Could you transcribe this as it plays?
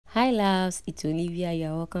Hi loves, it's Olivia.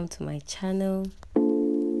 You're welcome to my channel.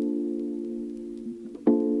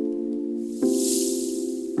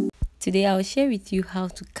 Today I'll share with you how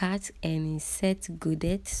to cut and insert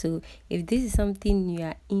godet. So if this is something you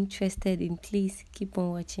are interested in, please keep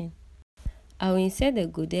on watching. I'll insert the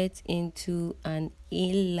godet into an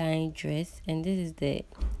A-line dress, and this is the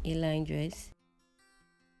A-line dress.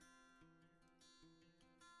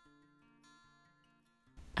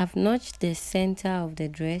 I've notched the center of the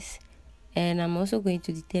dress, and I'm also going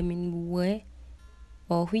to determine where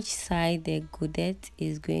or which side the godet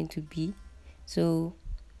is going to be. So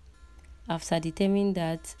after determining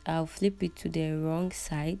that, I'll flip it to the wrong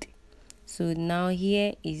side. So now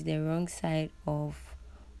here is the wrong side of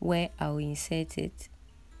where I'll insert it.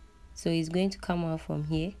 So it's going to come out from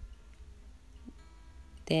here,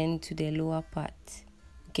 then to the lower part.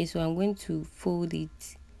 Okay, so I'm going to fold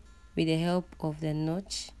it with the help of the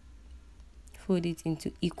notch. Fold it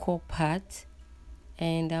into equal parts,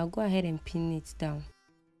 and I'll go ahead and pin it down.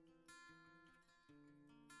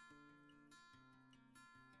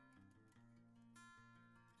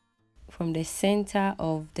 From the center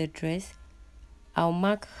of the dress, I'll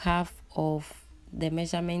mark half of the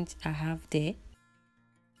measurement I have there.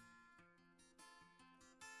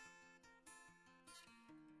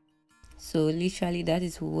 So literally that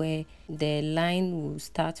is where the line will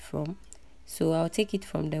start from. So I'll take it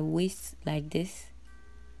from the waist like this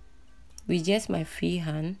with just my free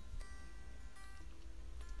hand,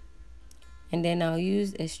 and then I'll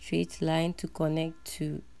use a straight line to connect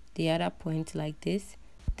to the other point like this.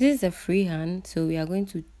 This is a free hand, so we are going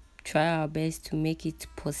to try our best to make it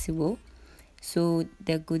possible. So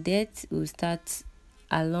the godet will start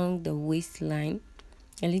along the waistline,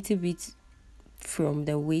 a little bit from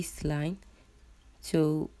the waistline.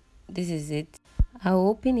 So this is it. I'll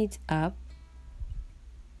open it up.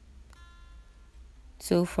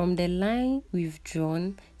 So from the line we've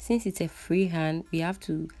drawn, since it's a free hand, we have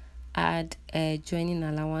to add a joining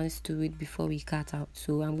allowance to it before we cut out.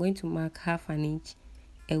 So I'm going to mark half an inch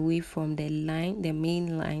away from the line, the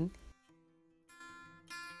main line.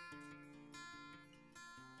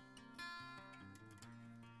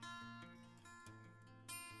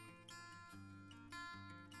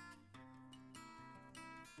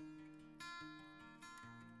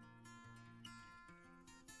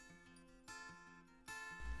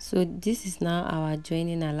 So this is now our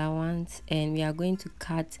joining allowance, and we are going to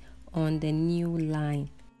cut on the new line.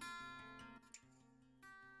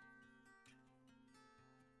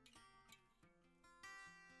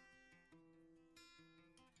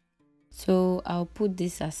 So I'll put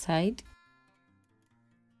this aside.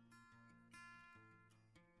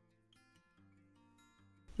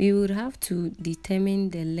 We would have to determine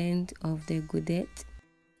the length of the godet.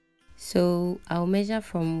 So I'll measure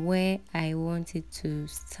from where I want it to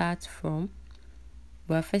start from.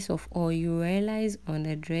 But first of all, you realize on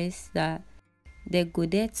the dress that the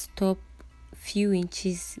godet stop few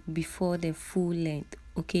inches before the full length.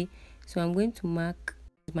 Okay, so I'm going to mark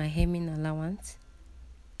my hemming allowance,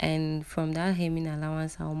 and from that hemming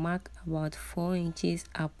allowance I'll mark about 4 inches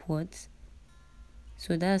upwards.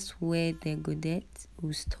 So that's where the godet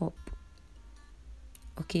will stop.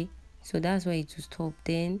 Okay, so that's where it will stop.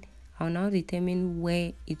 Then I'll now determine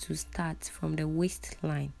where it will start from the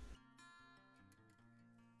waistline.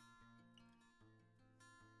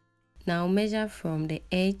 Now measure from the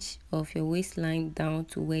edge of your waistline down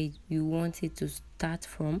to where you want it to start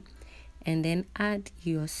from, and then add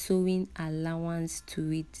your sewing allowance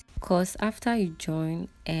to it. Because after you join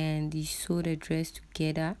and you sew the dress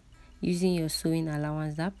together using your sewing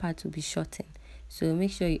allowance, that part will be shortened. So make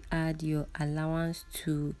sure you add your allowance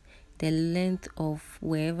to the length of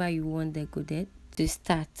wherever you want the godet to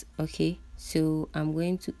start. Okay, so I'm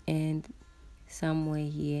going to end somewhere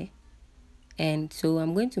here, and so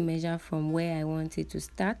I'm going to measure from where I want it to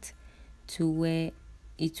start to where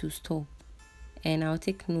it will stop, and I'll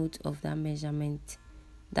take note of that measurement.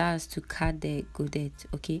 That's to cut the godet.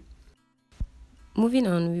 Okay, moving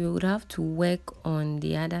on, we would have to work on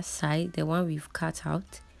the other side, the one we've cut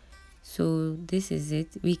out. So this is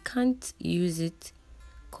it. We can't use it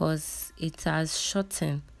because it has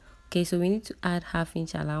shortened. Okay, so we need to add ½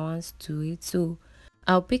 inch allowance to it. So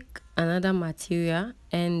I'll pick another material,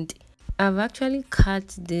 and I've actually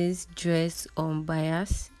cut this dress on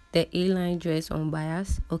bias, the A-line dress on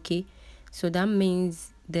bias. Okay, so that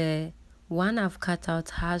means the one I've cut out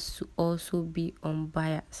has to also be on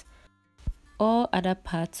bias. All other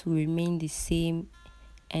parts will remain the same,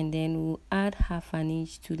 and then we'll add ½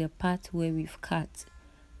 inch to the part where we've cut.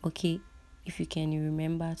 Okay, if you can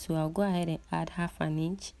remember. So I'll go ahead and add ½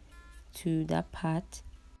 inch to that part.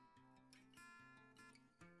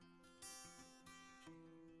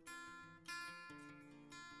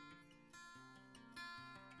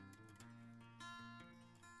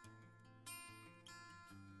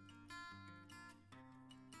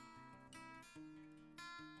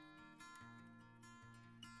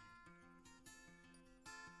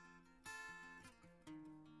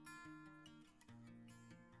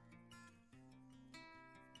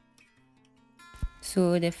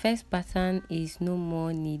 So the first pattern is no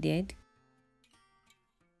more needed.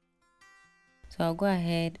 So I'll go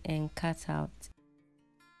ahead and cut out.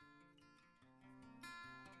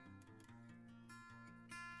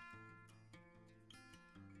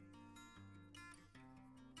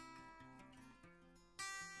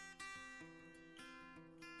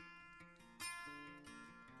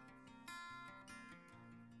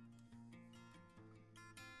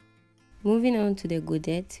 Moving on to the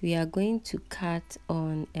godet, we are going to cut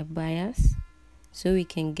on a bias so we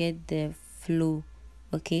can get the flow,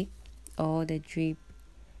 okay, or the drape.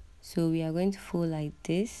 So we are going to fold like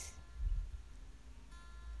this.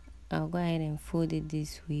 I'll go ahead and fold it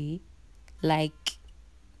this way, like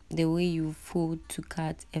the way you fold to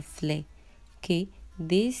cut a flare. Okay,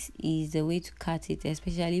 this is the way to cut it,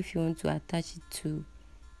 especially if you want to attach it to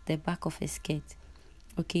the back of a skirt.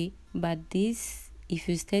 Okay, but this, if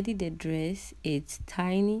you study the dress, it's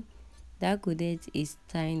tiny. That godet is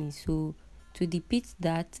tiny, so to depict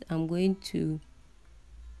that, I'm going to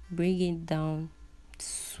bring it down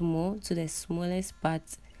small to the smallest part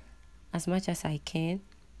as much as I can.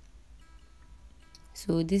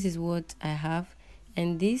 So this is what I have,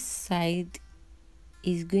 and this side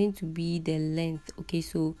is going to be the length. Okay,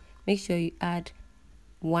 so make sure you add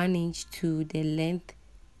 1 inch to the length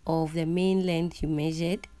of the main length you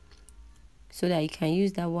measured, so that you can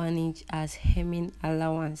use that 1 inch as hemming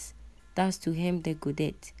allowance. That's to hem the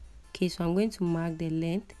godet. Okay, so I'm going to mark the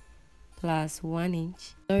length plus 1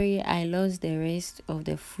 inch. Sorry, I lost the rest of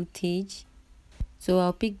the footage, so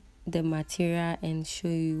I'll pick the material and show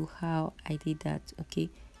you how I did that. Okay,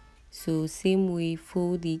 so same way,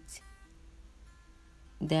 fold it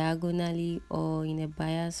diagonally or in a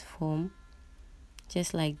bias form,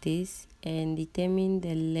 just like this, and determine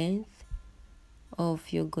the length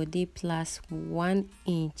of your godet plus 1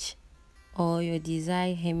 inch or your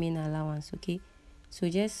desired hemming allowance. Okay, so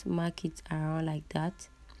just mark it around like that,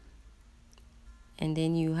 and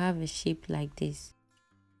then you have a shape like this.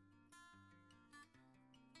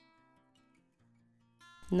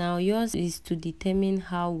 Now yours is to determine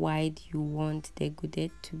how wide you want the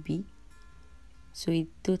godet to be, so it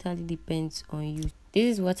totally depends on you.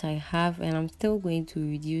 This is what I have, and I'm still going to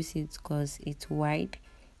reduce it because it's wide,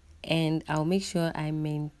 and I'll make sure I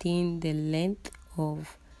maintain the length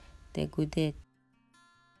of the godet.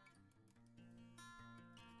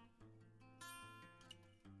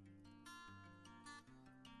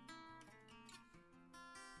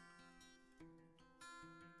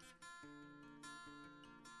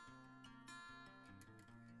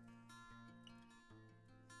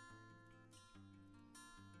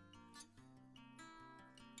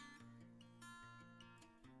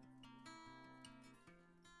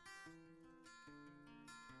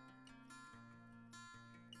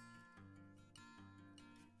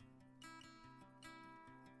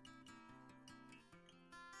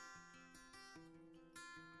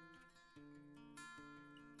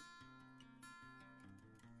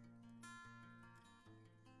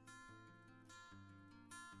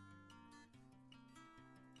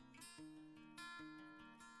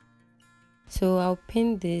 So I'll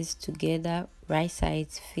pin this together, right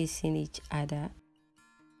sides facing each other.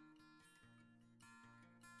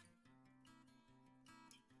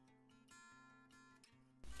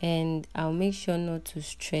 And I'll make sure not to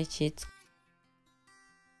stretch it.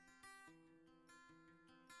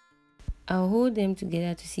 I'll hold them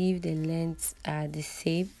together to see if the lengths are the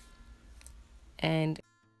same, and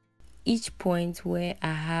each point where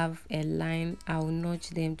I have a line, I'll notch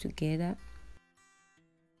them together.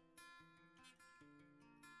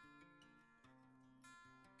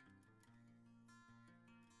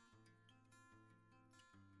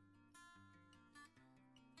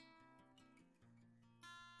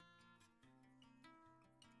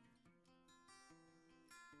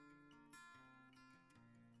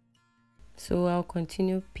 So I'll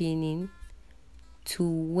continue pinning to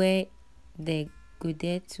where the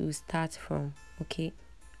godet will start from. Okay,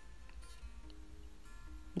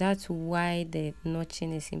 that's why the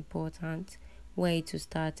notching is important, where it will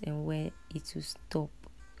start and where it will stop.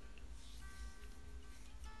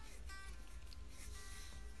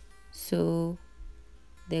 So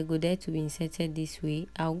the godet will be inserted this way.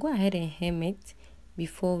 I'll go ahead and hem it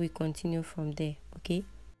before we continue from there. Okay,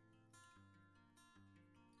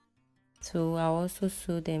 so I'll also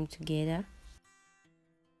sew them together.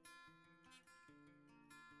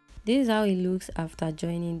 This is how it looks after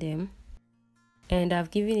joining them, and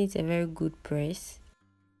I've given it a very good press.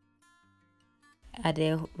 At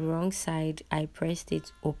the wrong side, I pressed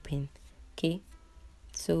it open. Okay,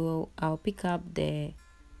 so I'll pick up the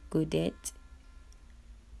godet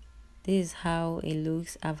This is how it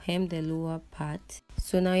looks. I've hemmed the lower part.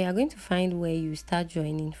 So now you are going to find where you start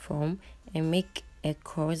joining from and make a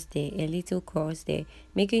cross there, a little cross there,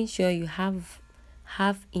 making sure you have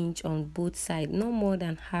half inch on both sides, no more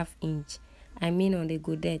than half inch, I mean on the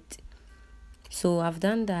godet. So I've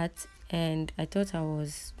done that, and I thought I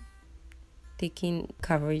was taking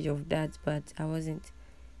coverage of that, but I wasn't.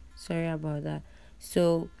 Sorry about that.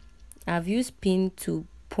 So I've used pin to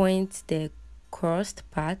point the crossed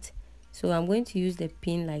part. So I'm going to use the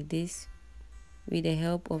pin like this with the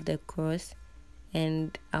help of the cross,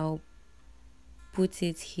 and I'll put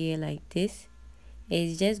it here like this.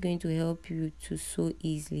 It's just going to help you to sew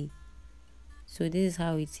easily. So this is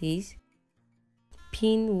how it is.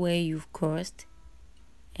 Pin where you've crossed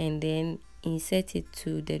and then insert it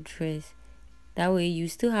to the dress. That way you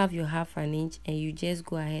still have your half an inch and you just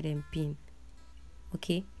go ahead and pin.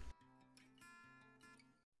 Okay.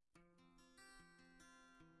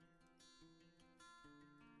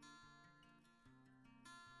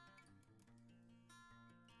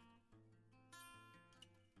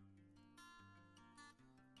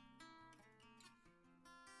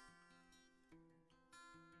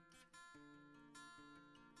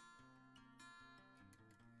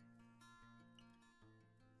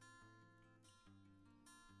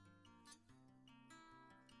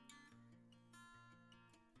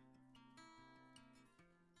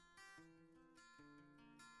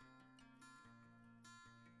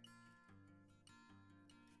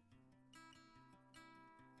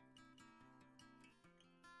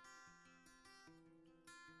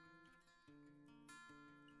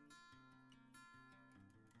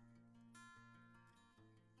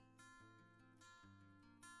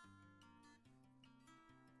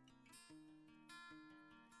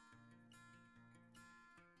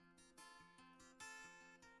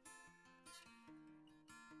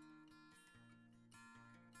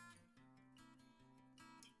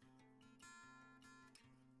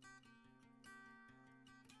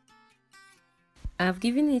 I've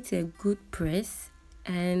given it a good press,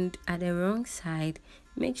 and at the wrong side,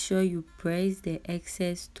 make sure you press the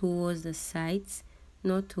excess towards the sides,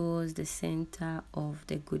 not towards the center of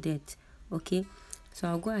the godet. Okay, so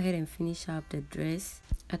I'll go ahead and finish up the dress,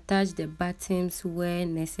 attach the buttons where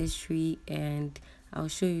necessary, and I'll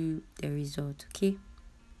show you the result. Okay,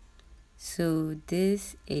 so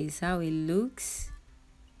this is how it looks.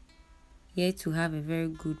 Here to have a very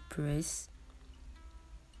good press.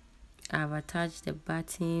 I've attached the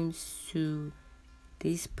buttons to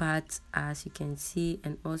this part, as you can see,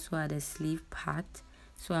 and also at the sleeve part.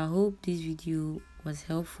 So I hope this video was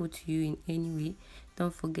helpful to you in any way.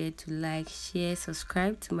 Don't forget to like, share,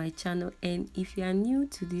 subscribe to my channel, and if you are new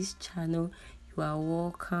to this channel, you are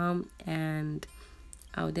welcome, and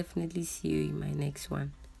I'll definitely see you in my next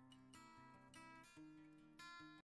one.